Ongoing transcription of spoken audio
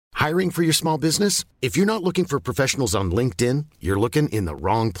Hiring for your small business? If you're not looking for professionals on LinkedIn, you're looking in the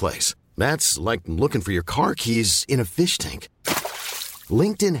wrong place. That's like looking for your car keys in a fish tank.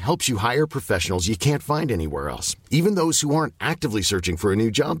 LinkedIn helps you hire professionals you can't find anywhere else, even those who aren't actively searching for a new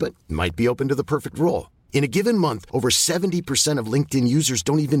job but might be open to the perfect role. In a given month, over 70% of LinkedIn users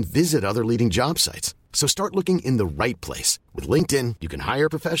don't even visit other leading job sites. So start looking in the right place. With LinkedIn, you can hire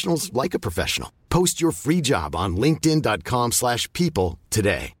professionals like a professional. Post your free job on linkedin.com/people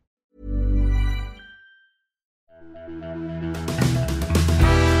today.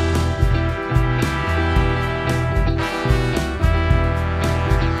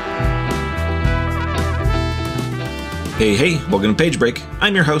 Hey, welcome to Page Break.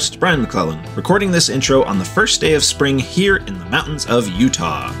 I'm your host, Brian McClellan, recording this intro on the first day of spring here in the mountains of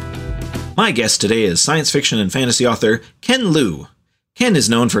Utah. My guest today is science fiction and fantasy author Ken Liu. Ken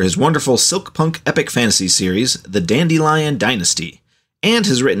is known for his wonderful silk-punk epic fantasy series, The Dandelion Dynasty, and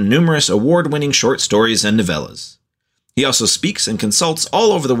has written numerous award-winning short stories and novellas. He also speaks and consults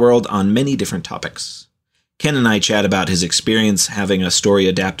all over the world on many different topics. Ken and I chat about his experience having a story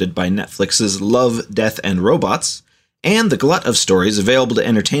adapted by Netflix's Love, Death, and Robots, and the glut of stories available to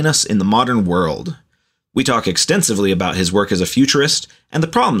entertain us in the modern world. We talk extensively about his work as a futurist and the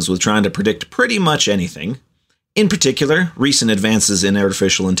problems with trying to predict pretty much anything. In particular, recent advances in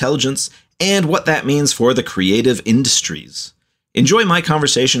artificial intelligence and what that means for the creative industries. Enjoy my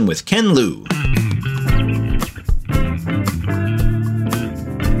conversation with Ken Liu.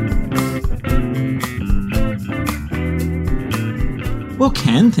 Well,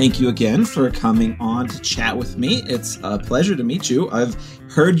 Ken, thank you again for coming on to chat with me. It's a pleasure to meet you. I've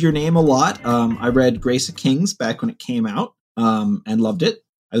heard your name a lot. I read Grace of Kings back when it came out and loved it.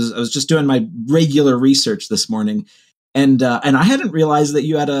 I was just doing my regular research this morning, and I hadn't realized that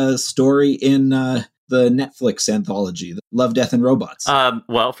you had a story in the Netflix anthology, Love, Death, and Robots.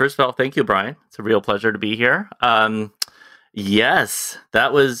 Well, first of all, thank you, Brian. It's a real pleasure to be here. Yes,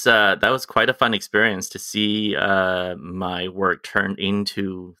 that was quite a fun experience to see my work turned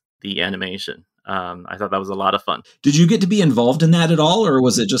into the animation. I thought that was a lot of fun. Did you get to be involved in that at all, or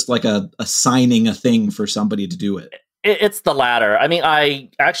was it just like assigning a thing for somebody to do it? It's the latter. I mean, I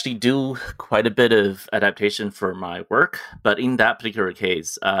actually do quite a bit of adaptation for my work, but in that particular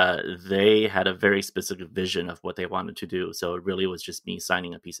case, they had a very specific vision of what they wanted to do. So it really was just me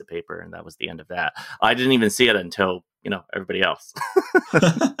signing a piece of paper, and that was the end of that. I didn't even see it until, everybody else.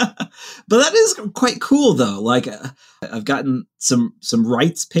 But that is quite cool, though. Like, I've gotten some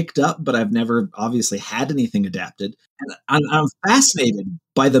rights picked up, but I've never obviously had anything adapted. And I'm fascinated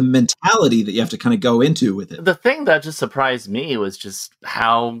by the mentality that you have to kind of go into with it. The thing that just surprised me was just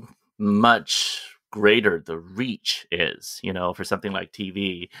how much greater the reach is, for something like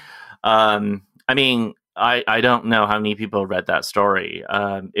TV. I mean, I don't know how many people read that story.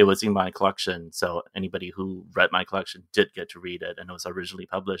 It was in my collection, so anybody who read my collection did get to read it, and it was originally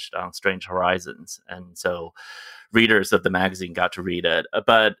published on Strange Horizons, and so readers of the magazine got to read it.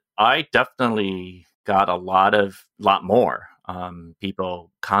 But I definitely got a lot more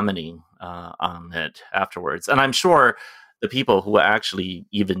people commenting on it afterwards, and I'm sure the people who actually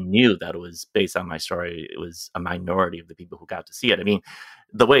even knew that it was based on my story, it was a minority of the people who got to see it. I mean,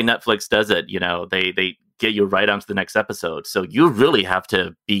 the way Netflix does it, they get you right onto the next episode. So you really have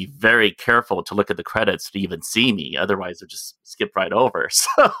to be very careful to look at the credits to even see me. Otherwise, they'll just skip right over.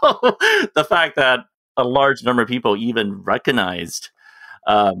 So the fact that a large number of people even recognized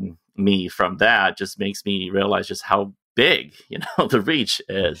me from that just makes me realize just how big, the reach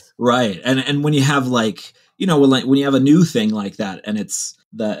is. Right. And when you have when you have a new thing like that, and it's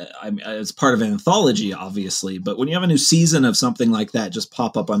part of an anthology, obviously, but when you have a new season of something like that just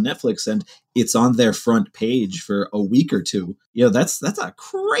pop up on Netflix and it's on their front page for a week or two, that's a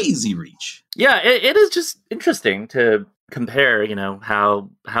crazy reach. Yeah, it is just interesting to compare, how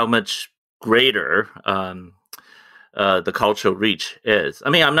much greater the cultural reach is. I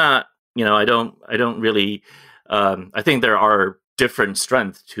mean, I'm not, I don't really, I think there are different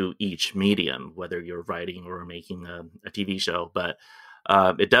strength to each medium, whether you're writing or making a TV show, but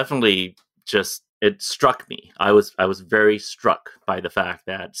it definitely it struck me. I was very struck by the fact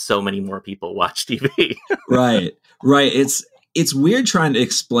that so many more people watch TV. Right. It's weird trying to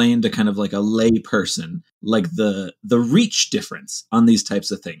explain to kind of like a lay person, like the reach difference on these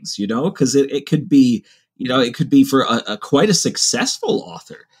types of things, because it could be, it could be for a quite a successful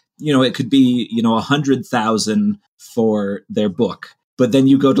author. It could be, 100,000 for their book, but then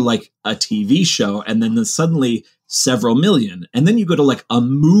you go to like a TV show and then suddenly several million. And then you go to like a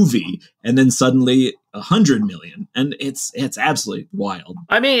movie and then suddenly 100 million. And it's absolutely wild.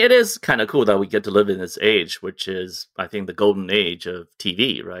 I mean, it is kind of cool that we get to live in this age, which is, I think, the golden age of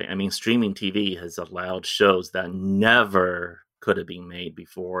TV, right? I mean, streaming TV has allowed shows that never could have been made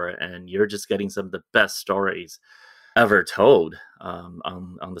before. And you're just getting some of the best stories ever told on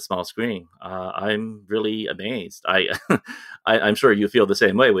the small screen. I'm really amazed. I'm sure you feel the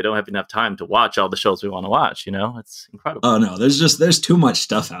same way. We don't have enough time to watch all the shows we want to watch. It's incredible. Oh no, there's too much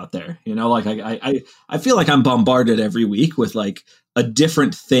stuff out there. Like I feel like I'm bombarded every week with like a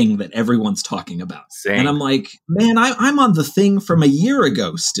different thing that everyone's talking about. Same. And I'm like, man, I'm on the thing from a year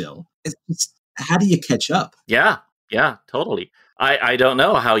ago still. How do you catch up? Yeah, totally. I don't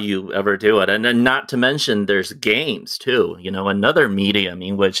know how you ever do it. And then not to mention there's games too, another medium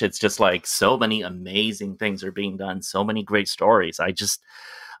in which it's just like so many amazing things are being done, so many great stories.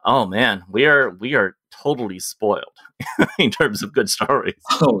 Oh man, we are totally spoiled in terms of good stories.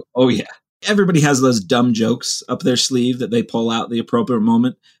 Oh yeah. Everybody has those dumb jokes up their sleeve that they pull out at the appropriate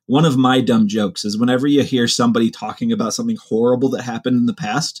moment. One of my dumb jokes is whenever you hear somebody talking about something horrible that happened in the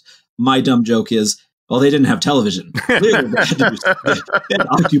past, my dumb joke is, well, they didn't have television. Clearly, they had to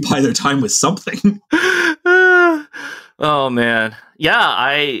occupy their time with something. Oh man, yeah.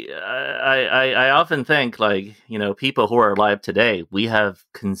 I often think like people who are alive today, we have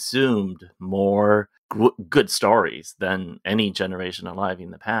consumed more good stories than any generation alive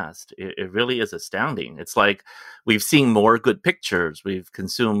in the past. It really is astounding. It's like we've seen more good pictures, we've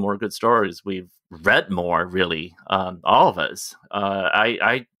consumed more good stories, we've read more. Really, all of us.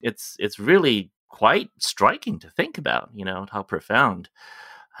 It's really quite striking to think about, how profound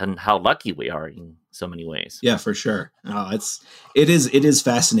and how lucky we are in so many ways. Yeah, for sure. It is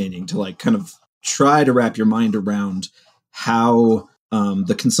fascinating to like kind of try to wrap your mind around how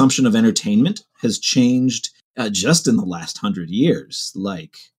the consumption of entertainment has changed just in the last 100 years.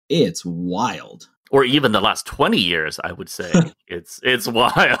 Like, it's wild. Or even the last 20 years, I would say. It's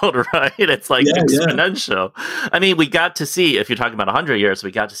wild, right? It's like exponential. Yeah. I mean, we got to see, if you're talking about 100 years,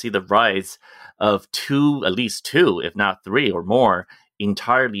 we got to see the rise of at least two, if not three or more,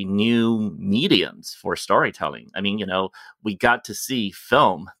 entirely new mediums for storytelling. I mean, we got to see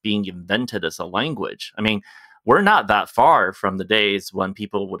film being invented as a language. I mean, we're not that far from the days when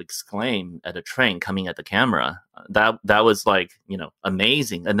people would exclaim at a train coming at the camera. That was like,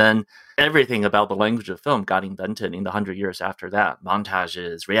 amazing. And then everything about the language of film got invented in the 100 years after that.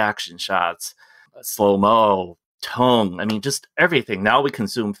 Montages, reaction shots, slow-mo, tone. I mean, just everything. Now we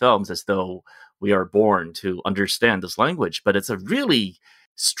consume films as though we are born to understand this language, but it's a really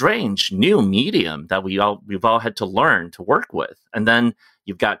strange new medium that we've all had to learn to work with. And then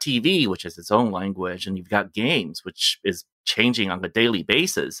you've got TV, which is its own language, and you've got games, which is changing on a daily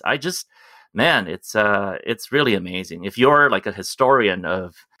basis. It's really amazing. If you're like a historian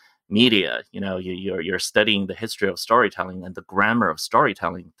of media, you're studying the history of storytelling and the grammar of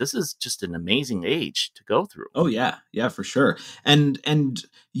storytelling, this is just an amazing age to go through. Oh yeah, for sure. And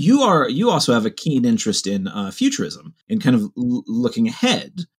you also have a keen interest in futurism and kind of looking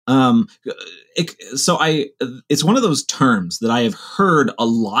ahead. It's one of those terms that I have heard a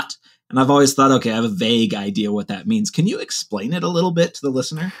lot, and I've always thought, okay, I have a vague idea what that means. Can you explain it a little bit to the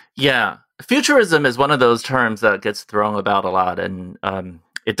listener? Yeah, futurism is one of those terms that gets thrown about a lot, and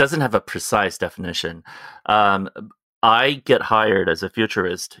it doesn't have a precise definition. I get hired as a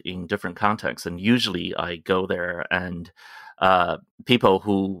futurist in different contexts, and usually I go there, and people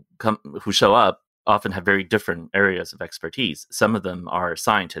who show up often have very different areas of expertise. Some of them are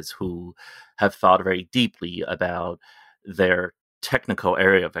scientists who have thought very deeply about their technical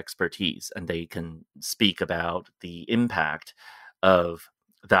area of expertise, and they can speak about the impact of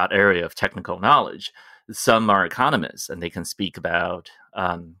that area of technical knowledge. Some are economists, and they can speak about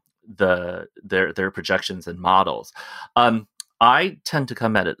their projections and models. I tend to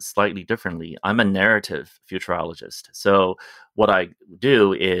come at it slightly differently. I'm a narrative futurologist. So what I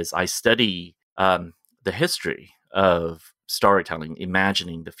do is I study the history of storytelling,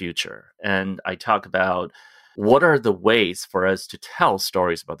 imagining the future. And I talk about what are the ways for us to tell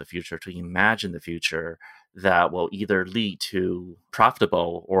stories about the future, to imagine the future that will either lead to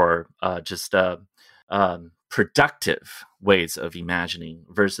profitable or just productive ways of imagining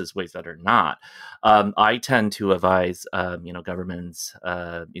versus ways that are not. I tend to advise, governments,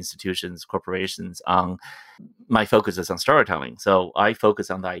 institutions, corporations on my focus is on storytelling. So I focus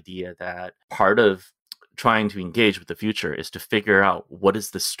on the idea that part of trying to engage with the future is to figure out what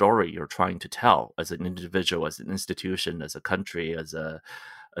is the story you're trying to tell as an individual, as an institution, as a country, as a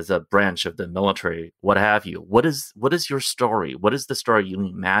as a branch of the military, what have you. What is your story? What is the story you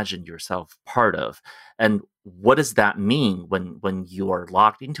imagine yourself part of? And what does that mean when you are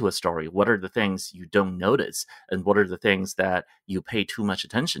locked into a story? What are the things you don't notice? And what are the things that you pay too much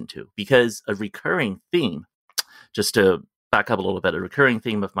attention to? Because a recurring theme, just to back up a little bit, a recurring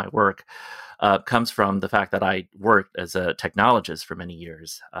theme of my work comes from the fact that I worked as a technologist for many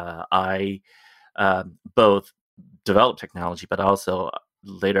years. I both developed technology, but also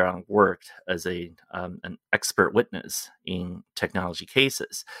later on worked as an expert witness in technology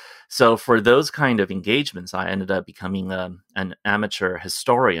cases. So for those kind of engagements, I ended up becoming an amateur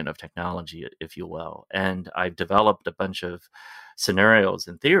historian of technology, if you will. And I've developed a bunch of scenarios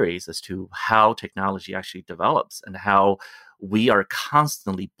and theories as to how technology actually develops and how we are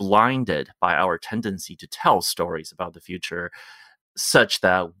constantly blinded by our tendency to tell stories about the future, such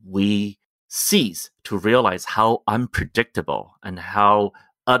that we cease to realize how unpredictable and how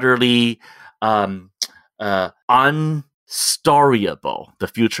utterly unstoriable the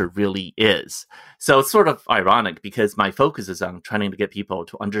future really is. So it's sort of ironic because my focus is on trying to get people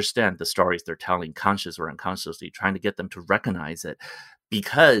to understand the stories they're telling, conscious or unconsciously, trying to get them to recognize it.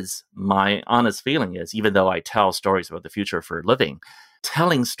 Because my honest feeling is, even though I tell stories about the future for a living,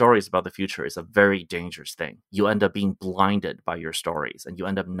 telling stories about the future is a very dangerous thing. You end up being blinded by your stories, and you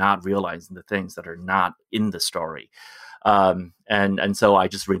end up not realizing the things that are not in the story. And so I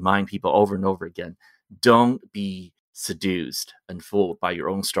just remind people over and over again, don't be seduced and fooled by your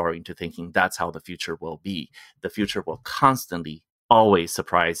own story into thinking that's how the future will be. The future will constantly always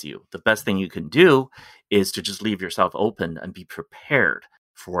surprise you. The best thing you can do is to just leave yourself open and be prepared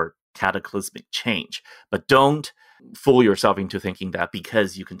for cataclysmic change. But don't fool yourself into thinking that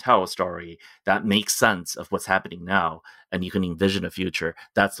because you can tell a story that makes sense of what's happening now and you can envision a future,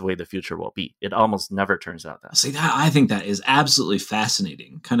 that's the way the future will be. It almost never turns out that. See, I think that is absolutely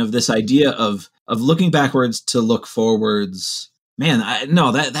fascinating. Kind of this idea of looking backwards to look forwards. Man,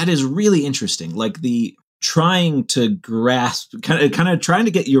 that is really interesting. Like the trying to grasp, kind of trying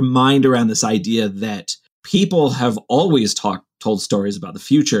to get your mind around this idea that people have always told stories about the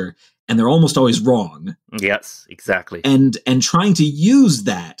future, and they're almost always wrong. Yes, exactly. And trying to use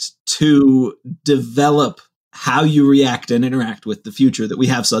that to develop how you react and interact with the future that we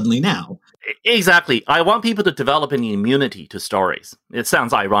have suddenly now. Exactly. I want people to develop an immunity to stories. It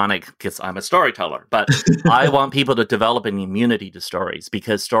sounds ironic because I'm a storyteller, but I want people to develop an immunity to stories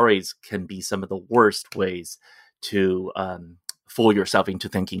because stories can be some of the worst ways to fool yourself into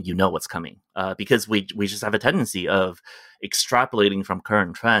thinking you know what's coming. Because we just have a tendency of extrapolating from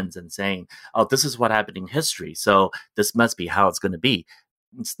current trends and saying, oh, this is what happened in history, so this must be how it's going to be.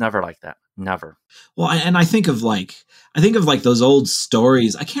 It's never like that. Never. Well, and I think of those old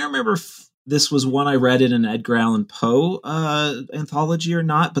stories. I can't remember if this was one I read in an Edgar Allan Poe anthology or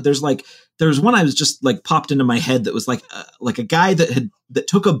not, but there's one I was just like popped into my head that was like a guy that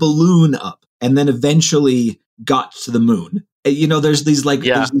took a balloon up and then eventually got to the moon. You know, there's these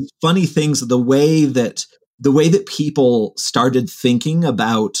funny things, the way that people started thinking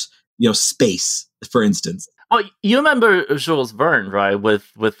about, you know, space, for instance. Well, you remember Jules Verne, right?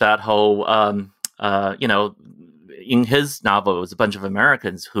 With that whole, in his novel, it was a bunch of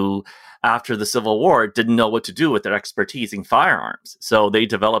Americans who, after the Civil War, didn't know what to do with their expertise in firearms. So they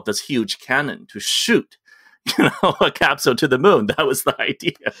developed this huge cannon to shoot, a capsule to the moon. That was the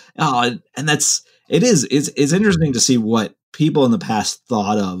idea. Oh, and it's interesting to see what people in the past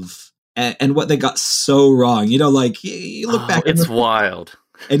thought of and what they got so wrong. You know, like you look back. It's wild.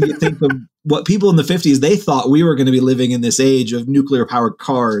 And you think of what people in the 50s, they thought we were going to be living in this age of nuclear powered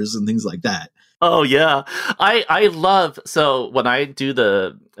cars and things like that. Oh, yeah. I love, so when I do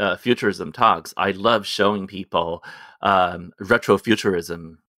the futurism talks, I love showing people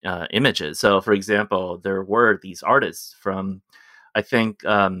retrofuturism images. So, for example, there were these artists from, I think,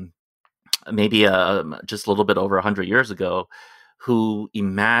 maybe just a little bit over 100 years ago, who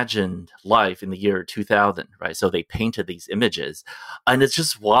imagined life in the year 2000, right? So they painted these images, and it's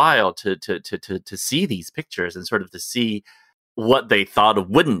just wild to see these pictures and sort of to see what they thought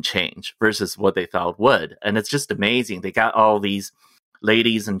wouldn't change versus what they thought would. And it's just amazing. They got all these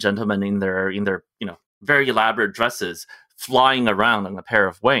ladies and gentlemen in their very elaborate dresses flying around on a pair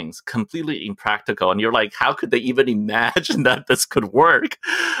of wings, completely impractical. And you're like, how could they even imagine that this could work?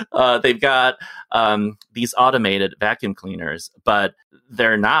 They've got these automated vacuum cleaners, but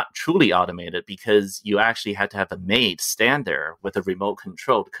they're not truly automated because you actually had to have a maid stand there with a remote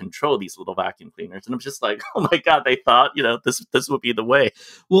control to control these little vacuum cleaners. And I'm just like, oh my God, they thought, this would be the way.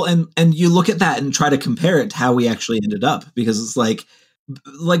 Well, and you look at that and try to compare it to how we actually ended up, because it's like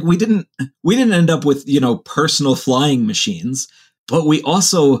we didn't end up with, personal flying machines, but we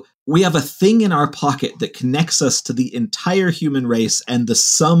have a thing in our pocket that connects us to the entire human race and the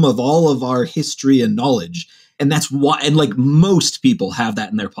sum of all of our history and knowledge. And that's why, and like most people have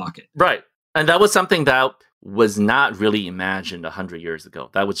that in their pocket. Right. And that was something that was not really imagined 100 years ago.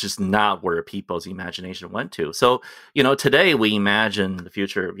 That was just not where people's imagination went to. So, today we imagine the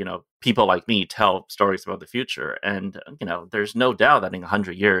future, people like me tell stories about the future. And, there's no doubt that in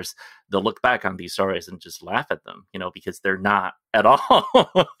 100 years, they'll look back on these stories and just laugh at them, because they're not at all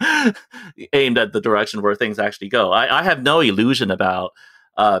aimed at the direction where things actually go. I have no illusion about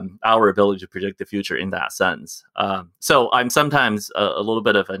our ability to predict the future in that sense. So I'm sometimes a little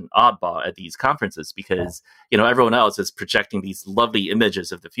bit of an oddball at these conferences because, everyone else is projecting these lovely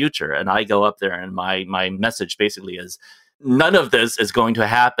images of the future. And I go up there and my message basically is, none of this is going to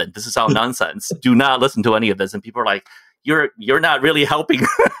happen. This is all nonsense. Do not listen to any of this. And people are like, you're not really helping.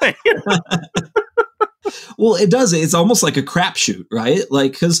 Well, it does. It's almost like a crapshoot, right?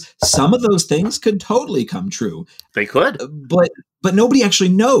 Like, because some of those things could totally come true. They could. But nobody actually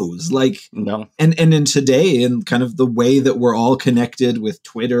knows. Like, no. And in today, in kind of the way that we're all connected with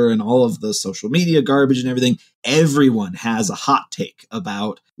Twitter and all of the social media garbage and everything, everyone has a hot take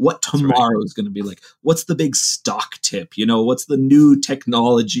about what tomorrow is going to be like. What's the big stock tip? What's the new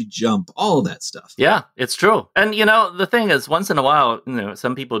technology jump? All of that stuff. Yeah, it's true. And, the thing is, once in a while,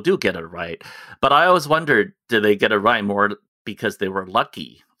 some people do get it right. But I always wondered, did they get it right more because they were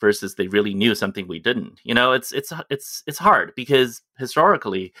lucky versus they really knew something we didn't? It's hard because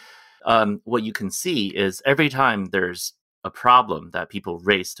historically, what you can see is every time there's a problem that people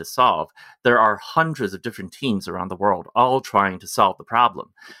race to solve, there are hundreds of different teams around the world all trying to solve the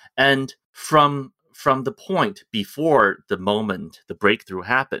problem. And from the point before the moment the breakthrough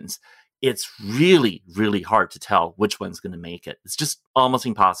happens, it's really, really hard to tell which one's going to make it. It's just almost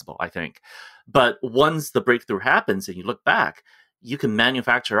impossible, I think. But once the breakthrough happens and you look back, you can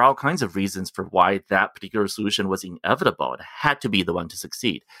manufacture all kinds of reasons for why that particular solution was inevitable. It had to be the one to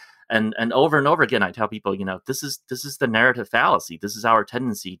succeed. And over and over again, I tell people, this is the narrative fallacy. This is our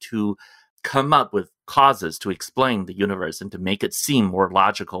tendency to come up with causes to explain the universe and to make it seem more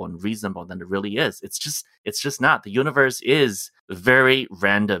logical and reasonable than it really is. It's just not. The universe is very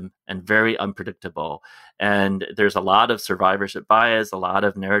random and very unpredictable. And there's a lot of survivorship bias, a lot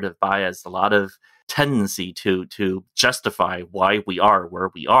of narrative bias, a lot of tendency to justify why we are where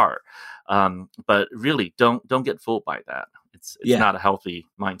we are. But really, don't get fooled by that. It's not a healthy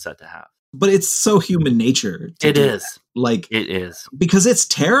mindset to have. But it's so human nature. It is. Like, it is. Because it's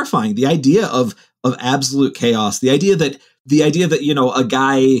terrifying. The idea of absolute chaos, the idea that a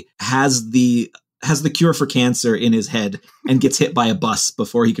guy has the cure for cancer in his head and gets hit by a bus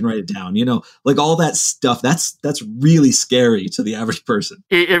before he can write it down, like all that stuff, that's really scary to the average person.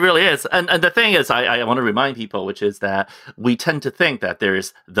 It really is. And the thing is, I want to remind people, which is that we tend to think that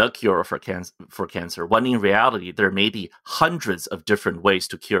there's the cure for cancer, when in reality, there may be hundreds of different ways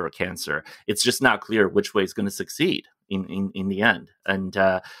to cure cancer. It's just not clear which way is going to succeed in the end. And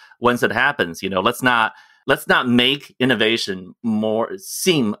once it happens, let's not make innovation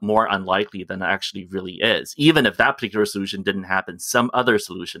seem more unlikely than it actually really is. Even if that particular solution didn't happen, some other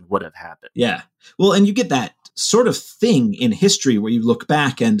solution would have happened. Yeah. Well, and you get that sort of thing in history where you look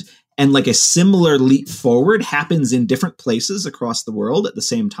back and like a similar leap forward happens in different places across the world at the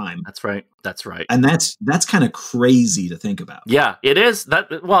same time. That's right. And that's kind of crazy to think about. Yeah, it is.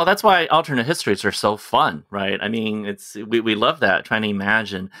 That's why alternate histories are so fun, right? I mean, we love that, trying to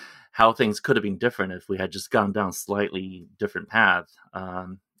imagine how things could have been different if we had just gone down slightly different path. I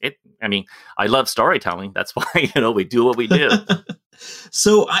love storytelling. That's why, we do what we do.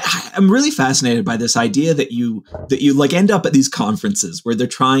 So I'm really fascinated by this idea that you like end up at these conferences where they're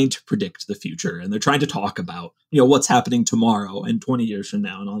trying to predict the future and they're trying to talk about, what's happening tomorrow and 20 years from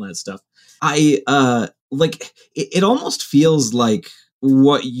now and all that stuff. It almost feels like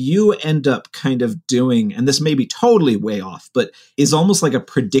what you end up kind of doing, and this may be totally way off, but is almost like a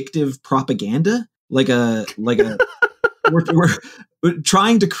predictive propaganda, we're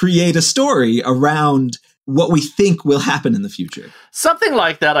trying to create a story around what we think will happen in the future. Something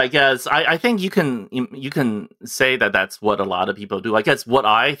like that, I guess. I think you can say that that's what a lot of people do. I guess what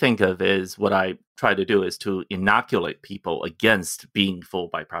I think of is what I try to do is to inoculate people against being fooled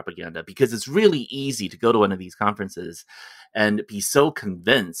by propaganda, because it's really easy to go to one of these conferences and be so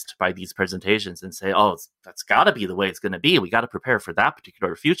convinced by these presentations and say, oh, that's got to be the way it's going to be. We got to prepare for that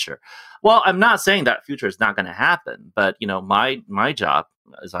particular future. Well, I'm not saying that future is not going to happen, but my job,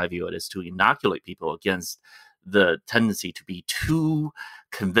 as I view it, is to inoculate people against the tendency to be too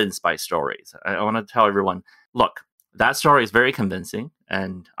convinced by stories. I want to tell everyone, look, that story is very convincing,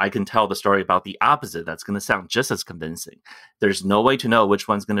 and I can tell the story about the opposite that's going to sound just as convincing. There's no way to know which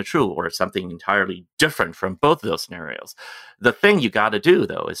one's going to true or something entirely different from both of those scenarios. The thing you got to do,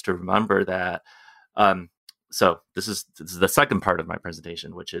 though, is to remember that so this is the second part of my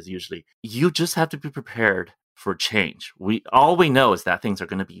presentation, which is usually you just have to be prepared for change. All we know is that things are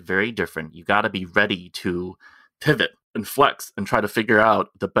going to be very different. You got to be ready to pivot and flex and try to figure out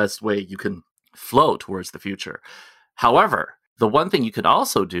the best way you can flow towards the future. However, the one thing you can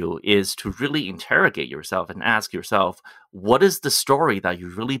also do is to really interrogate yourself and ask yourself, what is the story that you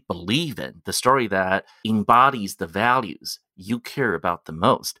really believe in? The story that embodies the values you care about the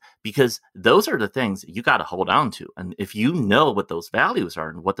most? Because those are the things you got to hold on to. And if you know what those values are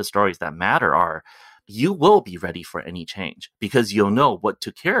and what the stories that matter are, you will be ready for any change because you'll know what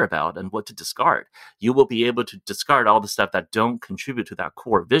to care about and what to discard. You will be able to discard all the stuff that don't contribute to that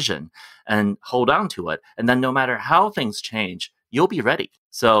core vision and hold on to it. And then no matter how things change, you'll be ready.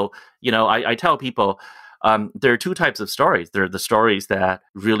 So, I tell people there are two types of stories. There are the stories that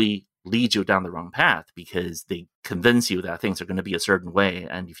really lead you down the wrong path because they convince you that things are going to be a certain way.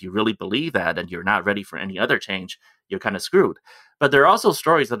 And if you really believe that and you're not ready for any other change, you're kind of screwed. But there are also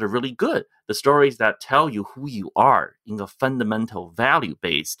stories that are really good. The stories that tell you who you are in a fundamental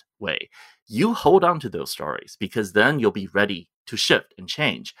value-based way. You hold on to those stories because then you'll be ready to shift and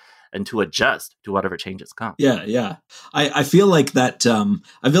change and to adjust to whatever changes come. Yeah. I feel like that.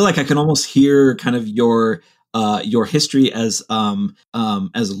 I feel like I can almost hear kind of your history as a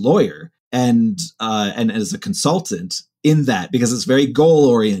lawyer and as a consultant in that, because it's very goal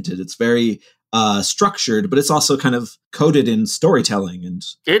oriented. It's very structured, but it's also kind of coded in storytelling. And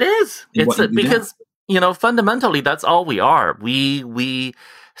it is. It's because fundamentally that's all we are. We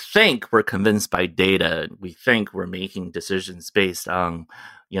think we're convinced by data. We think we're making decisions based on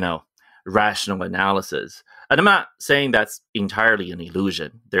rational analysis. And I'm not saying that's entirely an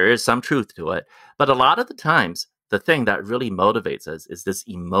illusion. There is some truth to it. But a lot of the times, the thing that really motivates us is this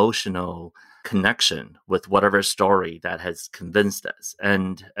emotional connection with whatever story that has convinced us.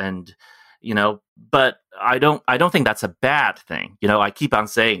 And but I don't think that's a bad thing. I keep on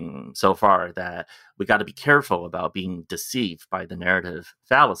saying so far that we got to be careful about being deceived by the narrative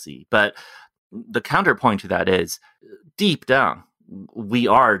fallacy. But the counterpoint to that is deep down, we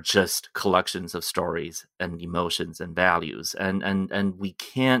are just collections of stories and emotions and values. And we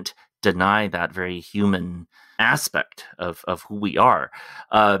can't deny that very human aspect of who we are.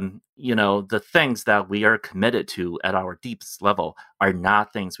 The things that we are committed to at our deepest level are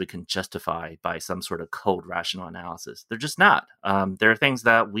not things we can justify by some sort of cold rational analysis. They're just not. They're things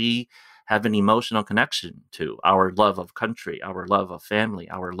that we have an emotional connection to. Our love of country, our love of family,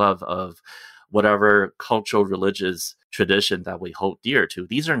 our love of whatever cultural, religious tradition that we hold dear to.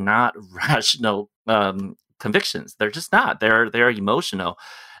 These are not rational convictions. They're just not. They're emotional.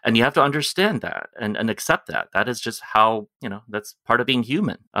 And you have to understand that and accept that. That is just how, that's part of being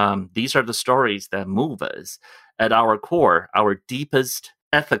human. These are the stories that move us. At our core, our deepest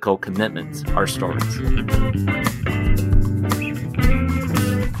ethical commitments are stories.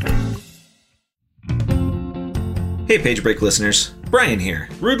 Hey, Page Break listeners. Brian here,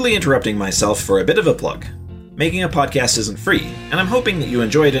 rudely interrupting myself for a bit of a plug. Making a podcast isn't free, and I'm hoping that you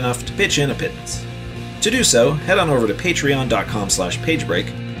enjoy it enough to pitch in a pittance. To do so, head on over to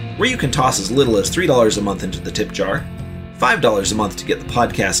patreon.com/pagebreak, where you can toss as little as $3 a month into the tip jar, $5 a month to get the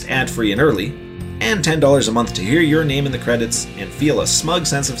podcast ad-free and early, and $10 a month to hear your name in the credits and feel a smug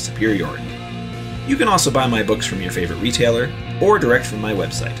sense of superiority. You can also buy my books from your favorite retailer, or direct from my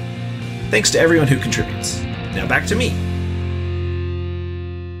website. Thanks to everyone who contributes. Now back to me.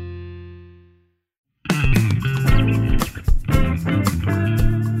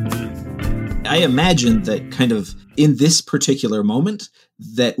 I imagine that kind of in this particular moment,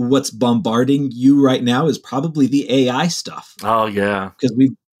 that what's bombarding you right now is probably the AI stuff. Oh, yeah. Because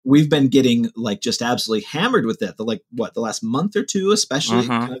we've been getting just absolutely hammered with that the last month or two, especially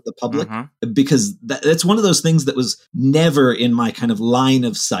kind of the public, because that's one of those things that was never in my kind of line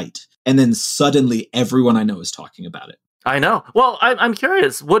of sight. And then suddenly everyone I know is talking about it. I know. Well, I'm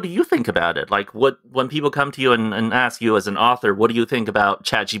curious. What do you think about it? When people come to you and ask you as an author, what do you think about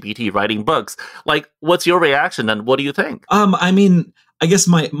ChatGPT writing books? What's your reaction and what do you think? I guess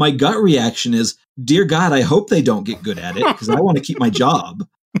my gut reaction is, dear God, I hope they don't get good at it because I want to keep my job.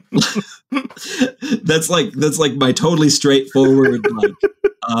 That's my totally straightforward,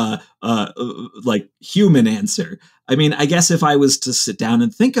 human answer. I guess if I was to sit down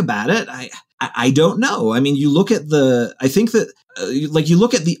and think about it, I don't know. You look at you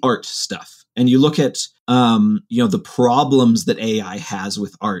look at the art stuff and you look at the problems that AI has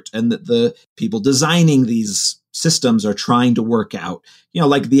with art, and that the people designing these systems are trying to work out,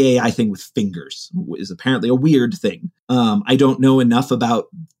 like the AI thing with fingers is apparently a weird thing. I don't know enough about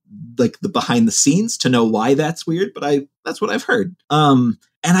like the behind the scenes to know why that's weird, but that's what I've heard. And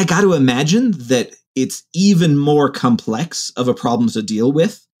I got to imagine that it's even more complex of a problem to deal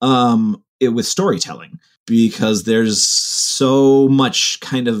with storytelling, because there's so much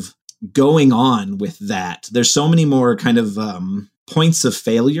kind of going on with that. There's so many more kind of points of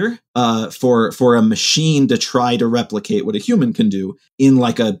failure for a machine to try to replicate what a human can do in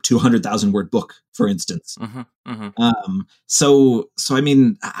like a 200,000 word book, for instance. So I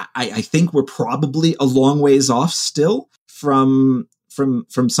mean, I think we're probably a long ways off still from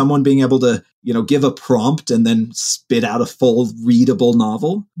someone being able to, give a prompt and then spit out a full readable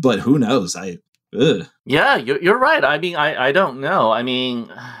novel. But who knows? Yeah, you're right. I mean, I don't know. I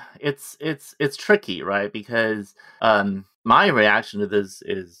mean, it's tricky, right? Because my reaction to this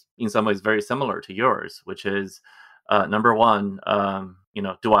is in some ways very similar to yours, which is number one,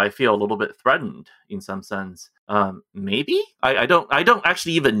 do I feel a little bit threatened in some sense? Maybe. I don't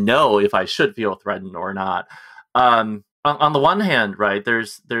actually even know if I should feel threatened or not. On the one hand, right,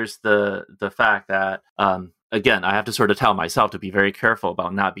 there's the fact that again, I have to sort of tell myself to be very careful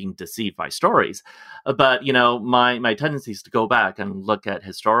about not being deceived by stories. But, my tendency is to go back and look at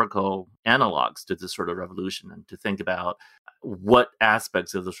historical analogs to this sort of revolution and to think about what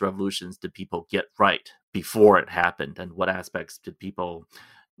aspects of those revolutions did people get right before it happened, and what aspects did people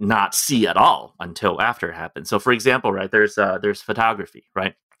not see at all until after it happened. So, for example, right, there's photography,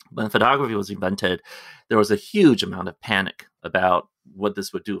 right? When photography was invented, there was a huge amount of panic about what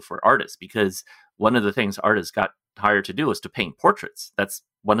this would do for artists, because one of the things artists got hired to do was to paint portraits. That's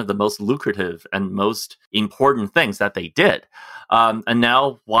one of the most lucrative and most important things that they did. And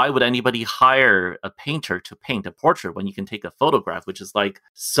now, why would anybody hire a painter to paint a portrait when you can take a photograph, which is like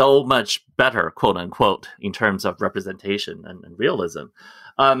so much better, quote unquote, in terms of representation and realism?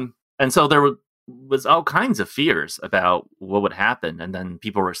 And so there was all kinds of fears about what would happen. And then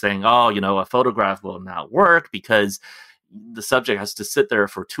people were saying, a photograph will not work because the subject has to sit there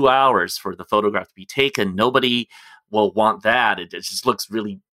for 2 hours for the photograph to be taken. Nobody will want that. It just looks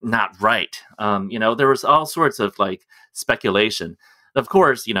really not right. There was all sorts of like speculation. Of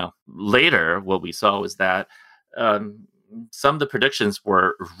course, later what we saw was that some of the predictions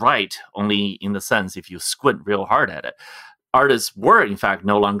were right, only in the sense if you squint real hard at it. Artists were, in fact,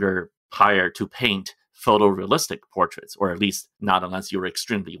 no longer hired to paint photorealistic portraits, or at least not unless you were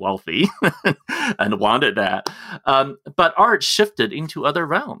extremely wealthy and wanted that. But art shifted into other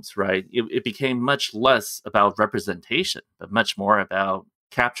realms, right? It became much less about representation, but much more about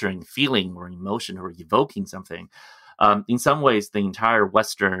capturing feeling or emotion or evoking something. In some ways, the entire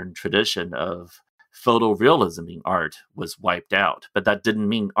Western tradition of photorealism in art was wiped out, but that didn't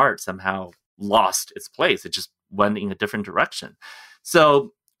mean art somehow lost its place. It just went in a different direction.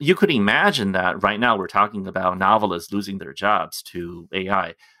 So you could imagine that right now we're talking about novelists losing their jobs to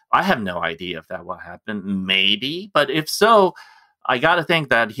AI. I have no idea if that will happen. Maybe, but if so, I got to think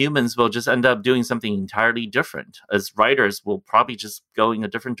that humans will just end up doing something entirely different. As writers, we'll probably just go in a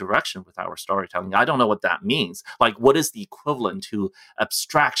different direction with our storytelling. I don't know what that means. Like, what is the equivalent to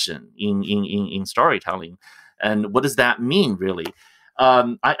abstraction in storytelling? And what does that mean, really?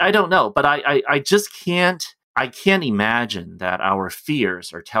 I don't know, but I just can't. I can't imagine that our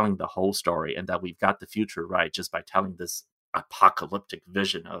fears are telling the whole story and that we've got the future right just by telling this apocalyptic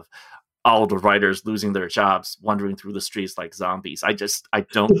vision of all the writers losing their jobs, wandering through the streets like zombies. I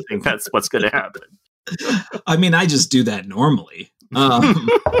don't think that's what's going to happen. I mean, I just do that normally.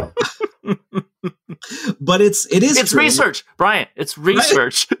 But it's true. Research, Brian. It's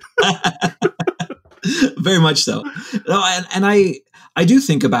research. Very much so. No, and I do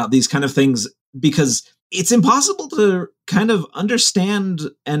think about these kind of things because it's impossible to kind of understand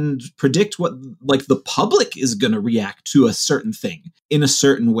and predict what like the public is going to react to a certain thing in a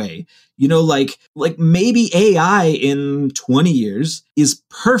certain way. Like maybe AI in 20 years is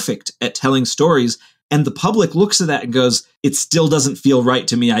perfect at telling stories, and the public looks at that and goes, it still doesn't feel right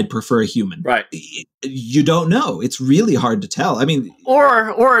to me. I'd prefer a human. Right. You don't know. It's really hard to tell. I mean,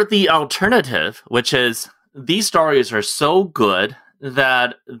 or the alternative, which is these stories are so good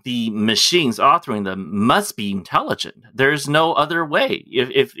that the machines authoring them must be intelligent. There's no other way.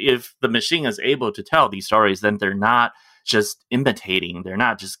 If the machine is able to tell these stories, then they're not just imitating, they're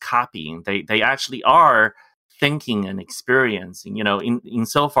not just copying. They actually are thinking and experiencing,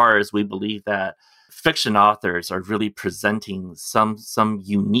 insofar as we believe that fiction authors are really presenting some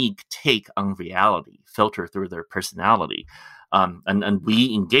unique take on reality, filtered through their personality. and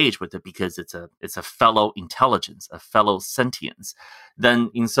we engage with it because it's a fellow intelligence, a fellow sentience,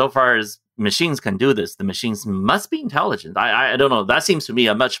 then insofar as machines can do this, the machines must be intelligent. I don't know. That seems to me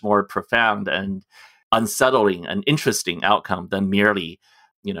a much more profound and unsettling and interesting outcome than merely,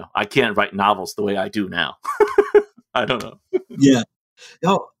 I can't write novels the way I do now. I don't know. Yeah.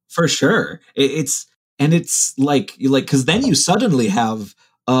 No, for sure. It's like, because then you suddenly have,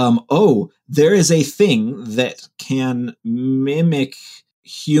 there is a thing that can mimic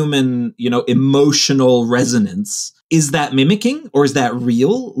human, emotional resonance. Is that mimicking or is that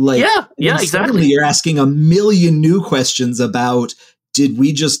real? Yeah, exactly. Suddenly you're asking a million new questions about, did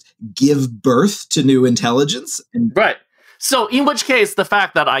we just give birth to new intelligence? Right. So in which case, the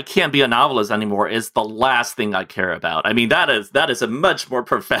fact that I can't be a novelist anymore is the last thing I care about. I mean, that is a much more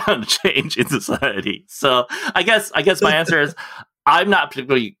profound change in society. So I guess my answer is I'm not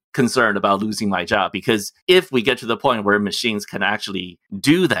particularly concerned about losing my job, because if we get to the point where machines can actually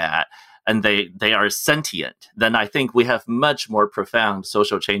do that and they are sentient, then I think we have much more profound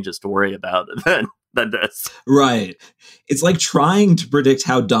social changes to worry about than this. Right. It's like trying to predict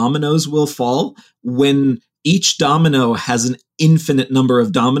how dominoes will fall when each domino has an infinite number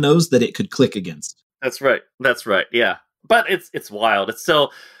of dominoes that it could click against. That's right. Yeah. But it's wild.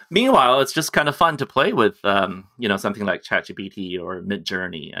 Meanwhile, it's just kind of fun to play with, something like ChatGPT or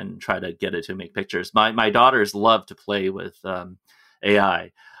Midjourney and try to get it to make pictures. My daughters love to play with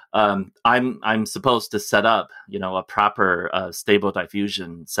AI. I'm supposed to set up, a proper stable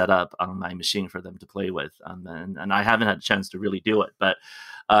diffusion setup on my machine for them to play with, and I haven't had a chance to really do it. But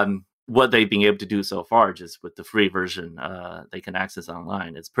what they've been able to do so far, just with the free version they can access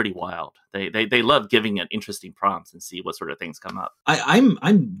online, it's pretty wild. They love giving it interesting prompts and see what sort of things come up.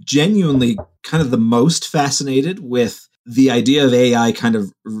 I'm genuinely kind of the most fascinated with the idea of AI kind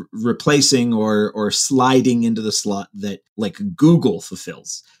of replacing or sliding into the slot that like Google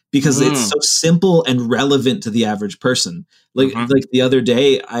fulfills, because it's so simple and relevant to the average person. Like the other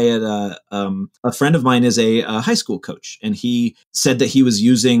day, I had a friend of mine is a high school coach, and he said that he was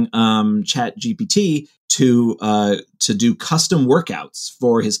using ChatGPT to do custom workouts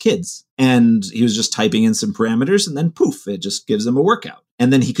for his kids. And he was just typing in some parameters, and then poof, it just gives him a workout.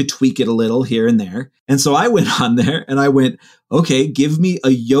 And then he could tweak it a little here and there. And so I went on there and I went, okay, give me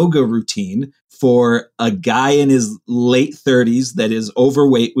a yoga routine for a guy in his late 30s that is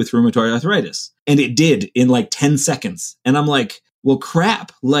overweight with rheumatoid arthritis. And it did in like 10 seconds. And I'm like, well,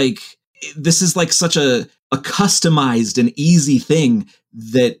 crap. Like, this is like such a customized and easy thing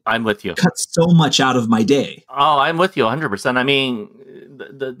that I'm with you. Cuts so much out of my day. Oh, I'm with you 100%. I mean,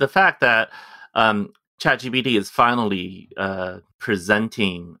 the fact that ChatGPT is finally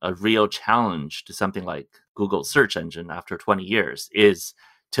presenting a real challenge to something like Google's search engine after 20 years is,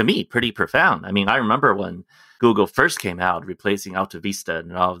 to me, pretty profound. I mean, I remember when Google first came out, replacing Alta Vista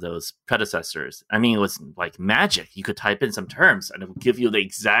and all of those predecessors. I mean, it was like magic. You could type in some terms and it would give you the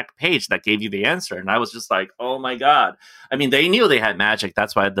exact page that gave you the answer. And I was just like, oh my God. I mean, they knew they had magic.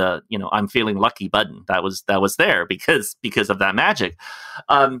 That's why the, I'm feeling lucky button that was there because of that magic.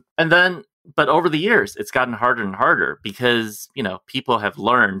 But over the years, it's gotten harder and harder because, people have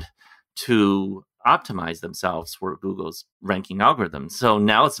learned to optimize themselves for Google's ranking algorithm. So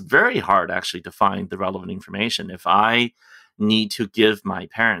now it's very hard actually to find the relevant information. If I need to give my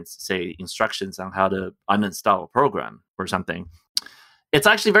parents, say, instructions on how to uninstall a program or something, it's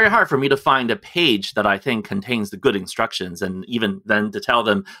actually very hard for me to find a page that I think contains the good instructions, and even then to tell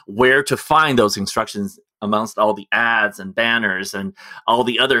them where to find those instructions amongst all the ads and banners and all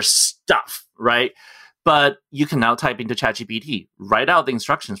the other stuff, right? But you can now type into ChatGPT, write out the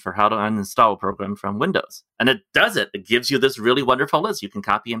instructions for how to uninstall a program from Windows. And it does it. It gives you this really wonderful list. You can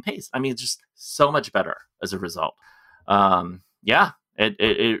copy and paste. I mean, it's just so much better as a result.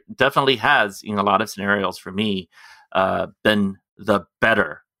 It definitely has, in a lot of scenarios for me, been the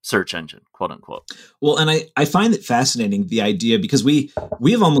better search engine, quote unquote. Well, and I find it fascinating, the idea, because we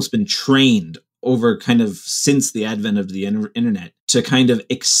have almost been trained over kind of since the advent of the internet to kind of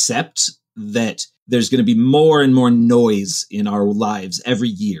accept that there's going to be more and more noise in our lives every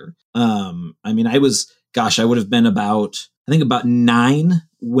year. I mean, I would have been about 9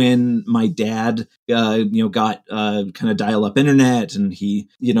 when my dad, got kind of dial-up internet, and he,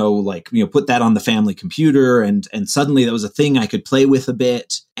 put that on the family computer, and suddenly that was a thing I could play with a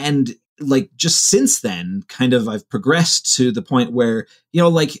bit. And like just since then, kind of I've progressed to the point where,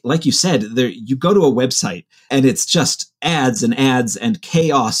 like you said, there you go to a website and it's just ads and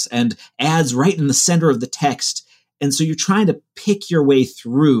chaos and ads right in the center of the text. And so you're trying to pick your way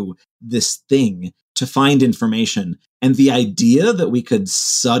through this thing. to find information. And the idea that we could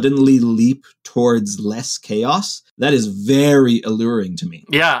suddenly leap towards less chaos, that is very alluring to me.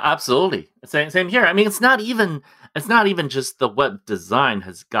 Yeah, absolutely. Same here. I mean, it's not even just the web design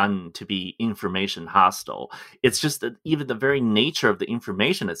has gotten to be information hostile. It's just that even the very nature of the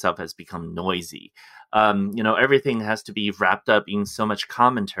information itself has become noisy. Everything has to be wrapped up in so much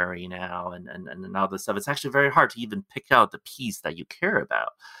commentary now and all this stuff. It's actually very hard to even pick out the piece that you care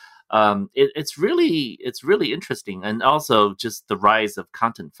about. It's really interesting, and also just the rise of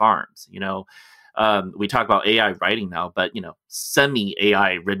content farms. We talk about AI writing now, but semi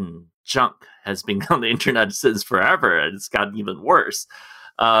AI written junk has been on the internet since forever, and it's gotten even worse.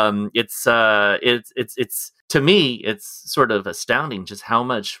 It's to me, it's sort of astounding just how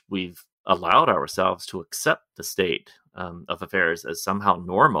much we've allowed ourselves to accept the state of affairs as somehow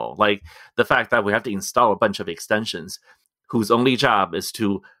normal. Like the fact that we have to install a bunch of extensions whose only job is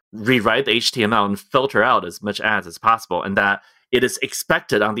to rewrite the HTML and filter out as much ads as possible, and that it is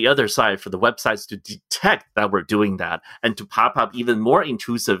expected on the other side for the websites to detect that we're doing that and to pop up even more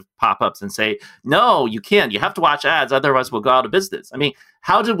intrusive pop-ups and say, no, you can't. You have to watch ads, otherwise we'll go out of business. I mean,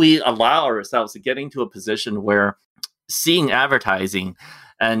 how did we allow ourselves to get into a position where seeing advertising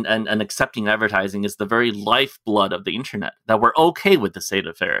and accepting advertising is the very lifeblood of the internet, that we're okay with the state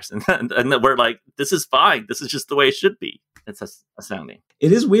of affairs and that we're like, this is fine. This is just the way it should be. It's astounding.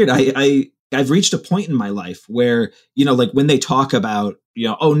 It is weird. I've reached a point in my life where, like when they talk about,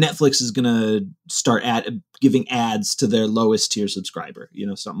 Netflix is going to start giving ads to their lowest tier subscriber,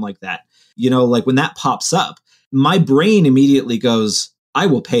 something like that. Like when that pops up, my brain immediately goes, I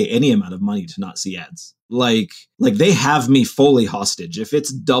will pay any amount of money to not see ads. Like they have me fully hostage. If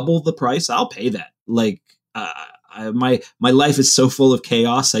it's double the price, I'll pay that. My life is so full of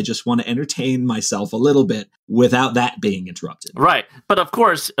chaos. I just want to entertain myself a little bit without that being interrupted. Right. But of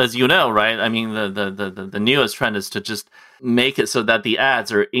course, as you know, right, I mean, the newest trend is to just make it so that the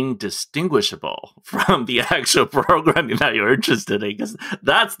ads are indistinguishable from the actual programming that you're interested in, because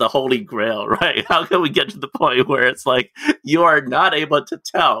that's the holy grail, right? How can we get to the point where it's like you are not able to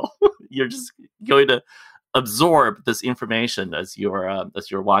tell? You're just going to absorb this information as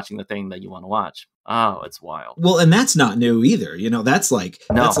you're watching the thing that you want to watch. Oh, it's wild. Well, and that's not new either. That's like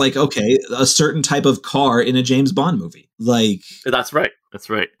okay, a certain type of car in a James Bond movie. Like that's right. That's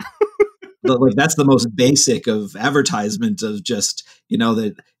the most basic of advertisement of just,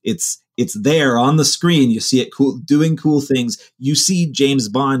 that it's there on the screen. You see it doing cool things. You see James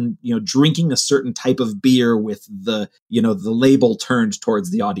Bond, drinking a certain type of beer with the label turned towards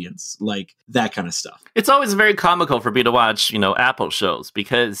the audience, like that kind of stuff. It's always very comical for me to watch, Apple shows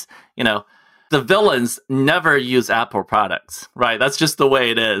because, the villains never use Apple products, right? That's just the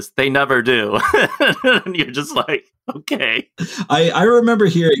way it is. They never do. And you're just like, okay. I remember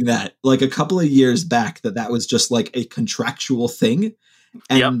hearing that like a couple of years back that was just like a contractual thing.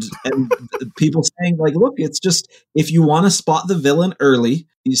 And people saying like, look, it's just, if you want to spot the villain early,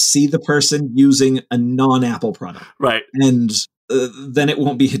 you see the person using a non-Apple product. Right. And then it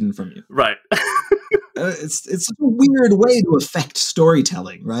won't be hidden from you. Right. It's such a weird way to affect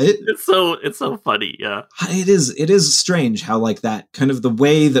storytelling, right? It's so funny, yeah. It is strange how like that kind of the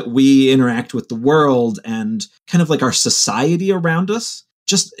way that we interact with the world and kind of like our society around us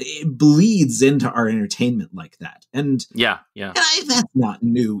just it bleeds into our entertainment like that. And yeah. That's not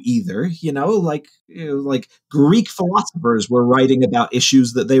new either, like Greek philosophers were writing about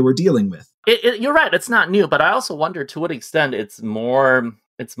issues that they were dealing with. You're right, it's not new, but I also wonder to what extent it's more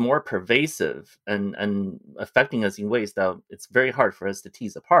pervasive and affecting us in ways that it's very hard for us to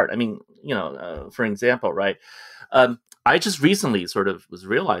tease apart. I mean, for example, right? I just recently sort of was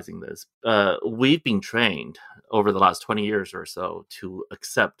realizing this. We've been trained over the last 20 years or so to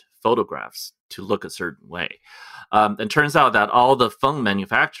accept photographs to look a certain way. And turns out that all the phone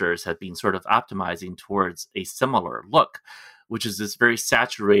manufacturers have been sort of optimizing towards a similar look, which is this very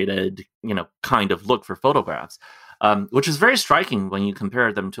saturated, kind of look for photographs. Which is very striking when you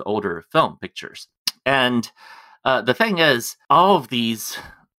compare them to older film pictures. And the thing is, all of these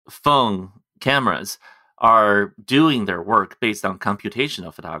phone cameras are doing their work based on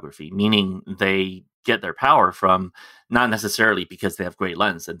computational photography, meaning they get their power from not necessarily because they have great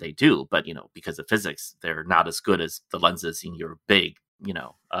lens, and they do, but because of physics, they're not as good as the lenses in your big,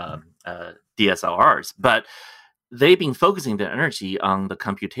 DSLRs. But they've been focusing their energy on the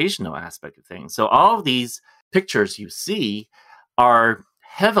computational aspect of things. So all of these pictures you see are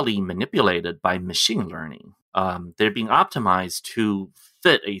heavily manipulated by machine learning. They're being optimized to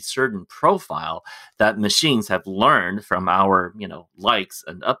fit a certain profile that machines have learned from our, likes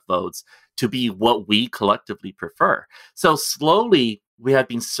and upvotes to be what we collectively prefer. So slowly, we have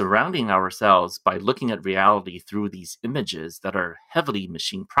been surrounding ourselves by looking at reality through these images that are heavily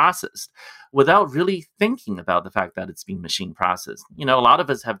machine processed without really thinking about the fact that it's being machine processed. A lot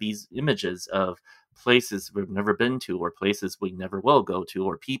of us have these images of places we've never been to, or places we never will go to,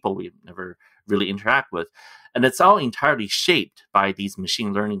 or people we've never really interact with. And it's all entirely shaped by these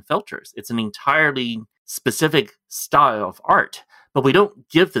machine learning filters. It's an entirely specific style of art, but we don't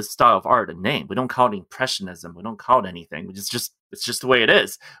give this style of art a name. We don't call it impressionism. We don't call it anything. It's just the way it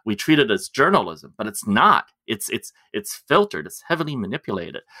is. We treat it as journalism, but it's not. It's filtered. It's heavily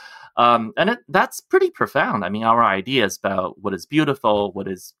manipulated. That's pretty profound. I mean, our ideas about what is beautiful, what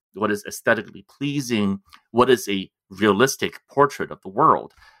is aesthetically pleasing, what is a realistic portrait of the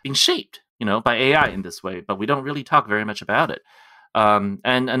world, being shaped, by AI in this way, but we don't really talk very much about it. And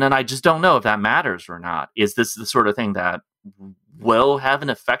then I just don't know if that matters or not. Is this the sort of thing that will have an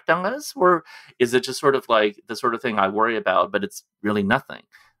effect on us, or is it just sort of like the sort of thing I worry about, but it's really nothing?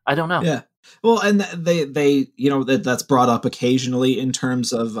 I don't know. Yeah. Well, and they that's brought up occasionally in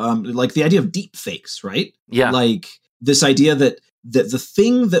terms of like the idea of deep fakes, right? Yeah. Like this idea that the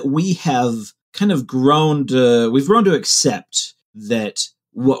thing that we have kind of we've grown to accept that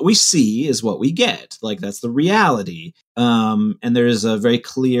what we see is what we get. Like that's the reality. And there's a very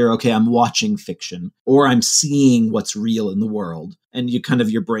clear, okay, I'm watching fiction or I'm seeing what's real in the world. And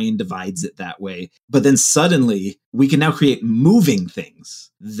your brain divides it that way. But then suddenly we can now create moving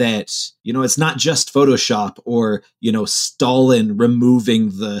things that, it's not just Photoshop or, Stalin removing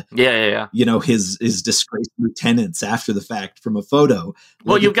the, his disgraced lieutenants after the fact from a photo.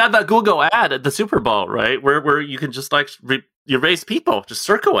 Well, you've got that Google ad at the Super Bowl, right? Where you can just erase people, just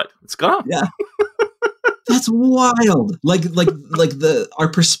circle it. It's gone. Yeah. That's wild. Like our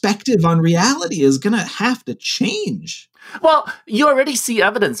perspective on reality is going to have to change. Well, you already see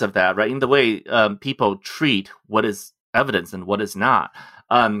evidence of that, right? In the way people treat what is evidence and what is not.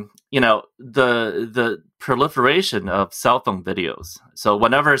 The proliferation of cell phone videos. So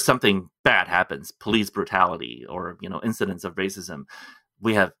whenever something bad happens, police brutality or, incidents of racism,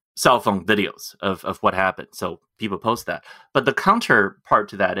 we have cell phone videos of what happened. So people post that. But the counterpart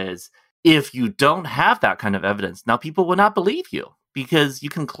to that is, if you don't have that kind of evidence, now people will not believe you because you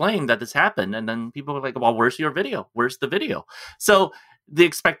can claim that this happened. And then people are like, well, where's your video? Where's the video? So the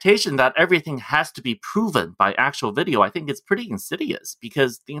expectation that everything has to be proven by actual video, I think it's pretty insidious,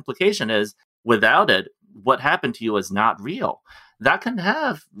 because the implication is without it, what happened to you is not real. That can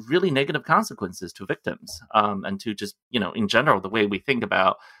have really negative consequences to victims and to just, in general, the way we think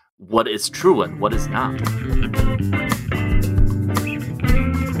about what is true and what is not.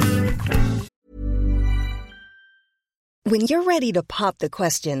 When you're ready to pop the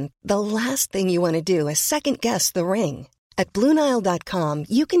question, the last thing you want to do is second-guess the ring. At BlueNile.com,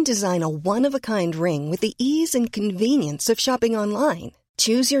 you can design a one-of-a-kind ring with the ease and convenience of shopping online.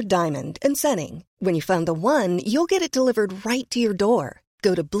 Choose your diamond and setting. When you find the one, you'll get it delivered right to your door.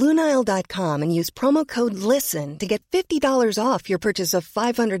 Go to BlueNile.com and use promo code LISTEN to get $50 off your purchase of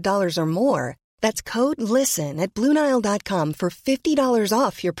 $500 or more. That's code LISTEN at BlueNile.com for $50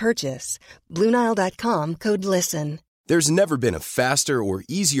 off your purchase. BlueNile.com, code LISTEN. There's never been a faster or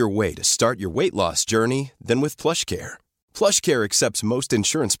easier way to start your weight loss journey than with PlushCare. PlushCare accepts most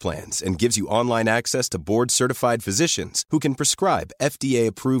insurance plans and gives you online access to board-certified physicians who can prescribe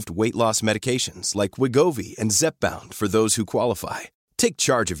FDA-approved weight loss medications like Wegovy and Zepbound for those who qualify. Take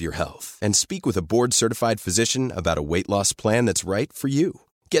charge of your health and speak with a board-certified physician about a weight loss plan that's right for you.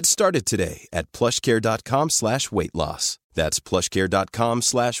 Get started today at plushcare.com/weight loss. That's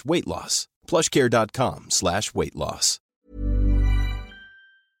plushcare.com/weight loss. plushcare.com/weight loss.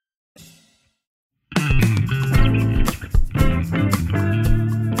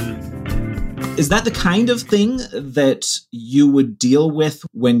 Is that the kind of thing that you would deal with